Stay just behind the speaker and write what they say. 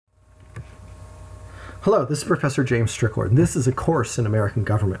Hello, this is Professor James Strickler, and this is a course in American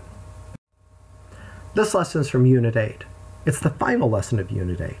government. This lesson is from Unit 8. It's the final lesson of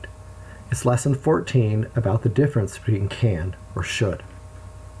Unit 8. It's Lesson 14 about the difference between can or should.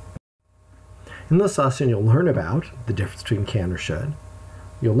 In this lesson, you'll learn about the difference between can or should.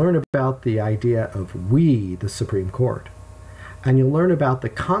 You'll learn about the idea of we, the Supreme Court. And you'll learn about the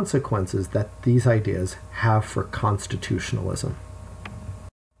consequences that these ideas have for constitutionalism.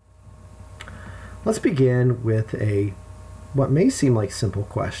 Let's begin with what may seem like a simple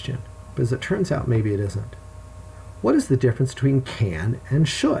question, but as it turns out, maybe it isn't. What is the difference between can and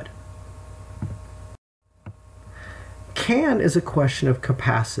should? Can is a question of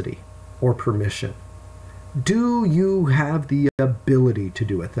capacity or permission. Do you have the ability to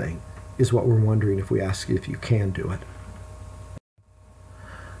do a thing, is what we're wondering if we ask you if you can do it.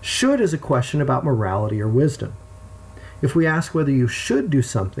 Should is a question about morality or wisdom. If we ask whether you should do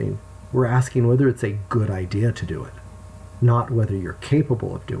something, we're asking whether it's a good idea to do it, not whether you're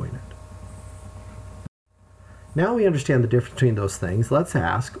capable of doing it. Now we understand the difference between those things. Let's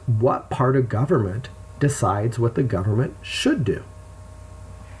ask, what part of government decides what the government should do?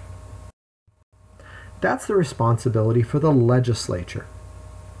 That's the responsibility for the legislature.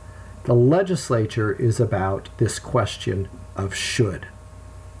 The legislature is about this question of should.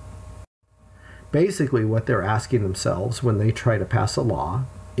 Basically, what they're asking themselves when they try to pass a law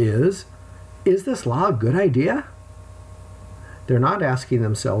is this law a good idea? They're not asking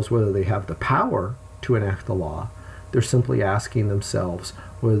themselves whether they have the power to enact the law. They're simply asking themselves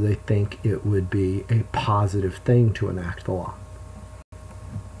whether they think it would be a positive thing to enact the law.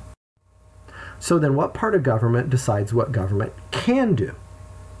 So then what part of government decides what government can do?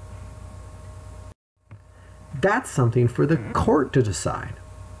 That's something for the court to decide.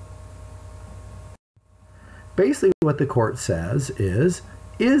 Basically, what the court says is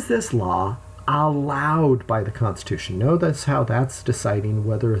this law allowed by the Constitution? Notice how that's deciding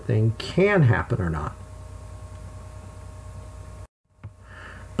whether a thing can happen or not.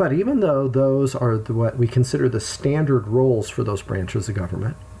 But even though those are what we consider the standard roles for those branches of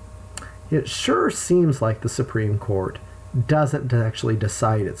government, it sure seems like the Supreme Court doesn't actually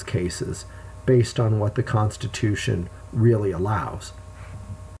decide its cases based on what the Constitution really allows.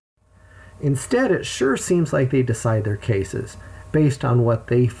 Instead, it sure seems like they decide their cases based on what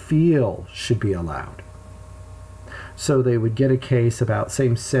they feel should be allowed. So they would get a case about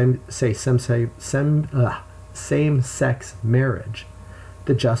same-sex marriage.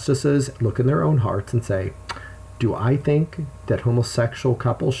 The justices look in their own hearts and say, do I think that homosexual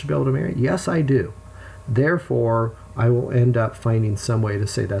couples should be able to marry? Yes, I do. Therefore, I will end up finding some way to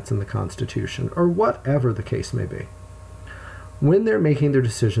say that's in the Constitution, or whatever the case may be. When they're making their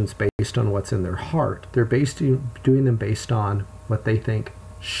decisions based on what's in their heart, they're doing them based on what they think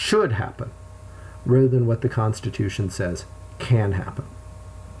should happen, rather than what the Constitution says can happen.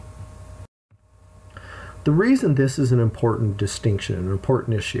 The reason this is an important distinction, an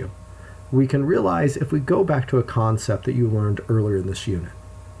important issue, we can realize if we go back to a concept that you learned earlier in this unit.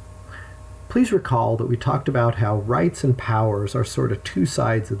 Please recall that we talked about how rights and powers are sort of two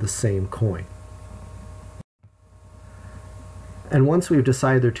sides of the same coin. And once we've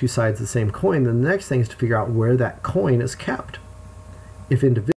decided they're two sides of the same coin, then the next thing is to figure out where that coin is kept. If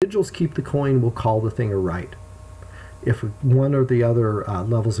individuals keep the coin, we'll call the thing a right. If one or the other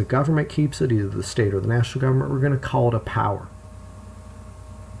levels of government keeps it, either the state or the national government, we're going to call it a power.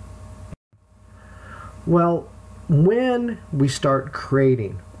 Well, when we start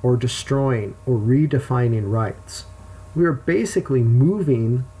creating or destroying or redefining rights, we are basically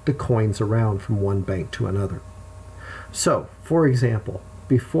moving the coins around from one bank to another. So, for example,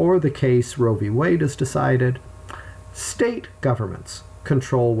 before the case Roe v. Wade is decided, state governments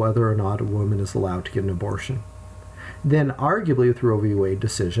control whether or not a woman is allowed to get an abortion. Then, arguably, with the Roe v. Wade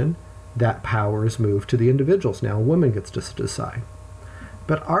decision, that power is moved to the individuals. Now a woman gets to decide.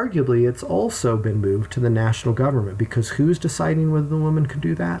 But arguably, it's also been moved to the national government, because who's deciding whether the woman can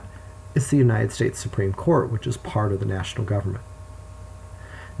do that? It's the United States Supreme Court, which is part of the national government.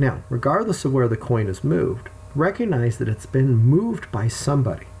 Now, regardless of where the coin is moved, recognize that it's been moved by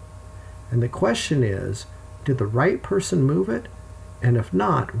somebody. And the question is, did the right person move it? And if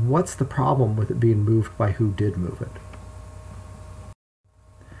not, what's the problem with it being moved by who did move it?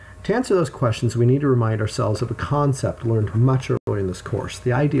 To answer those questions, we need to remind ourselves of a concept learned much earlier in this course,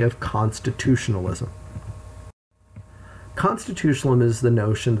 the idea of constitutionalism. Constitutionalism is the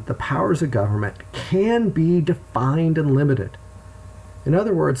notion that the powers of government can be defined and limited. In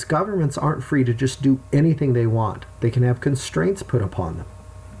other words, governments aren't free to just do anything they want. They can have constraints put upon them.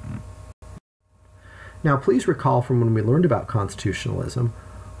 Now, please recall from when we learned about constitutionalism,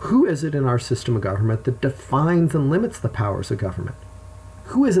 Who is it in our system of government that defines and limits the powers of government?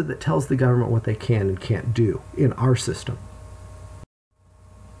 Who is it that tells the government what they can and can't do in our system?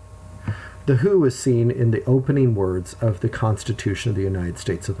 The who is seen in the opening words of the Constitution of the United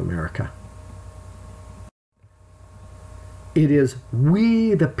States of America. It is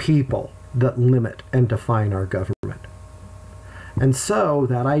we the people that limit and define our government. And so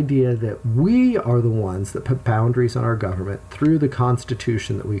that idea that we are the ones that put boundaries on our government through the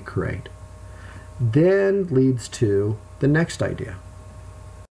Constitution that we create then leads to the next idea,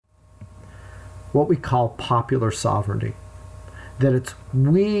 what we call popular sovereignty. That it's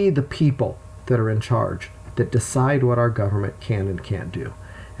we the people that are in charge, that decide what our government can and can't do.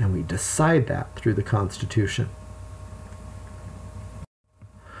 And we decide that through the Constitution.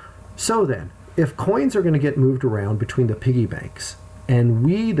 So then, if coins are going to get moved around between the piggy banks, and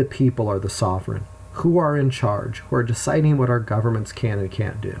we the people are the sovereign, who are in charge, who are deciding what our governments can and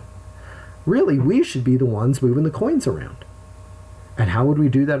can't do, really we should be the ones moving the coins around. And how would we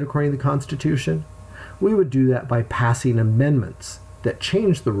do that according to the Constitution? We would do that by passing amendments that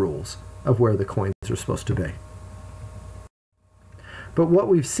change the rules of where the coins are supposed to be. But what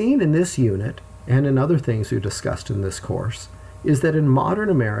we've seen in this unit, and in other things we've discussed in this course, is that in modern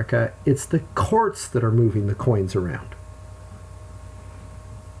America, it's the courts that are moving the coins around.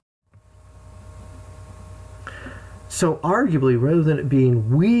 So arguably, rather than it being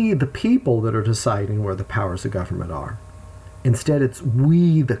we the people that are deciding where the powers of government are, instead it's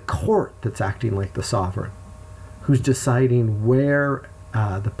we the court that's acting like the sovereign, who's deciding where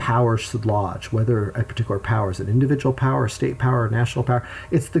the power should lodge, whether a particular power is an individual power, state power, national power.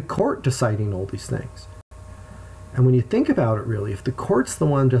 It's the court deciding all these things. And when you think about it, really, if the court's the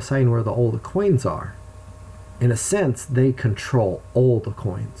one deciding where all the coins are, in a sense, they control all the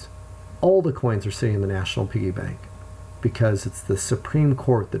coins. All the coins are sitting in the National Piggy Bank because it's the Supreme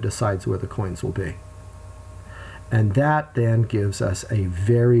Court that decides where the coins will be. And that then gives us a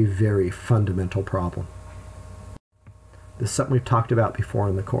very, very fundamental problem. This is something we've talked about before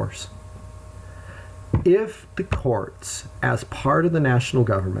in the course. If the courts, as part of the national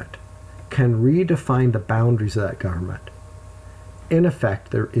government, can redefine the boundaries of that government, in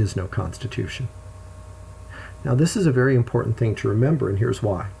effect, there is no constitution. Now, this is a very important thing to remember, and here's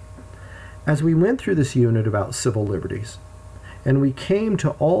why. As we went through this unit about civil liberties, and we came to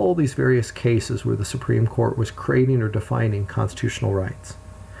all these various cases where the Supreme Court was creating or defining constitutional rights,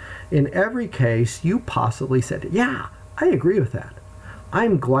 in every case, you possibly said, yeah, I agree with that.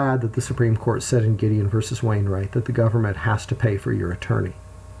 I'm glad that the Supreme Court said in Gideon versus Wainwright that the government has to pay for your attorney.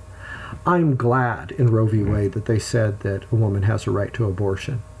 I'm glad in Roe v. Wade that they said that a woman has a right to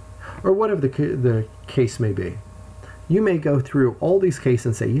abortion, or whatever the case may be. You may go through all these cases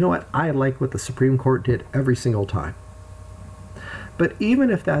and say, you know what, I like what the Supreme Court did every single time. But even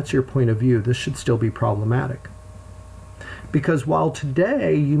if that's your point of view, this should still be problematic. Because while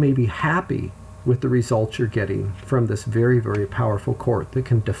today you may be happy with the results you're getting from this very, very powerful court that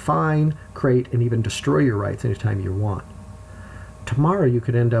can define, create, and even destroy your rights anytime you want, tomorrow you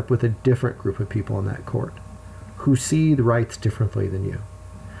could end up with a different group of people in that court who see the rights differently than you.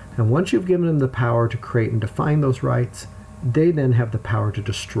 And once you've given them the power to create and define those rights, they then have the power to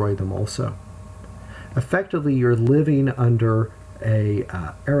destroy them also. Effectively, you're living under a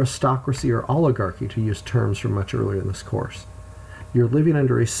aristocracy or oligarchy, to use terms from much earlier in this course. You're living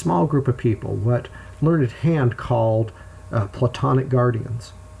under a small group of people, what Learned Hand called Platonic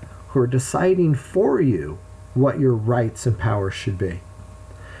guardians, who are deciding for you what your rights and powers should be.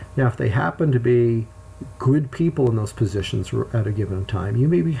 Now, if they happen to be good people in those positions at a given time, you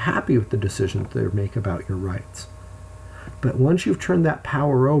may be happy with the decisions they make about your rights. But once you've turned that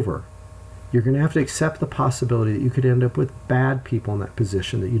power over, you're going to have to accept the possibility that you could end up with bad people in that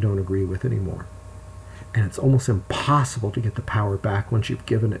position that you don't agree with anymore. And it's almost impossible to get the power back once you've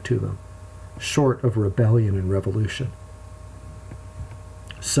given it to them, short of rebellion and revolution.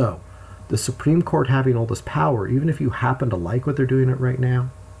 So, the Supreme Court having all this power, even if you happen to like what they're doing it right now,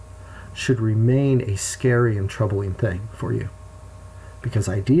 should remain a scary and troubling thing for you. Because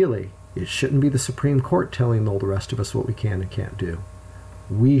ideally, it shouldn't be the Supreme Court telling all the rest of us what we can and can't do.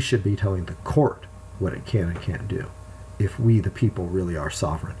 We should be telling the court what it can and can't do, if we, the people, really are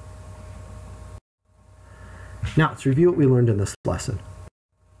sovereign. Now, let's review what we learned in this lesson.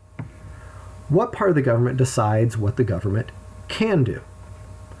 What part of the government decides what the government can do?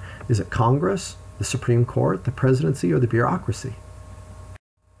 Is it Congress, the Supreme Court, the presidency, or the bureaucracy?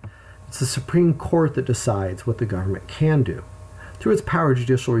 It's the Supreme Court that decides what the government can do, through its power of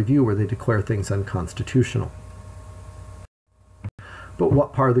judicial review where they declare things unconstitutional. But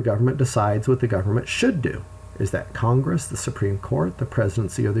what part of the government decides what the government should do? Is that Congress, the Supreme Court, the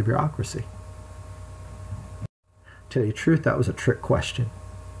presidency, or the bureaucracy? To tell you the truth, that was a trick question.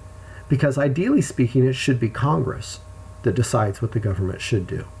 Because ideally speaking, it should be Congress that decides what the government should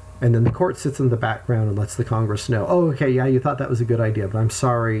do. And then the court sits in the background and lets the Congress know, oh, okay, yeah, you thought that was a good idea, but I'm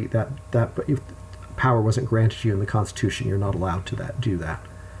sorry that power wasn't granted you in the Constitution. You're not allowed to do that.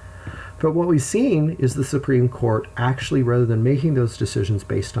 But what we've seen is the Supreme Court actually, rather than making those decisions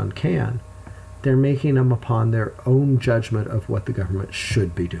based on can, they're making them upon their own judgment of what the government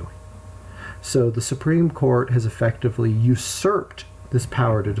should be doing. So the Supreme Court has effectively usurped this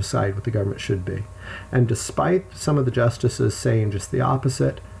power to decide what the government should be. And despite some of the justices saying just the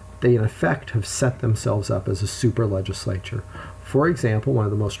opposite, they in effect have set themselves up as a super legislature. For example, one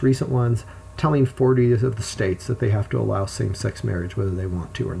of the most recent ones, telling 40 of the states that they have to allow same-sex marriage whether they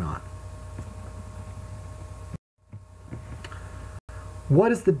want to or not.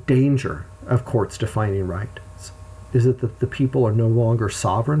 What is the danger of courts defining rights? Is it that the people are no longer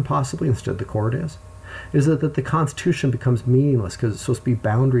sovereign, possibly, instead the court is? Is it that the Constitution becomes meaningless because it's supposed to be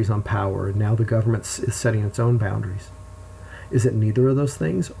boundaries on power, and now the government is setting its own boundaries? Is it neither of those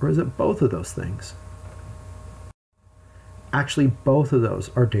things, or is it both of those things? Actually, both of those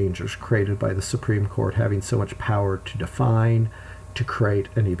are dangers created by the Supreme Court having so much power to define, to create,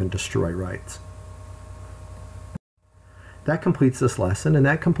 and even destroy rights. That completes this lesson, and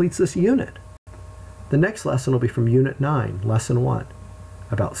that completes this unit. The next lesson will be from Unit 9, Lesson 1,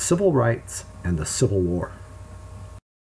 about civil rights and the Civil War.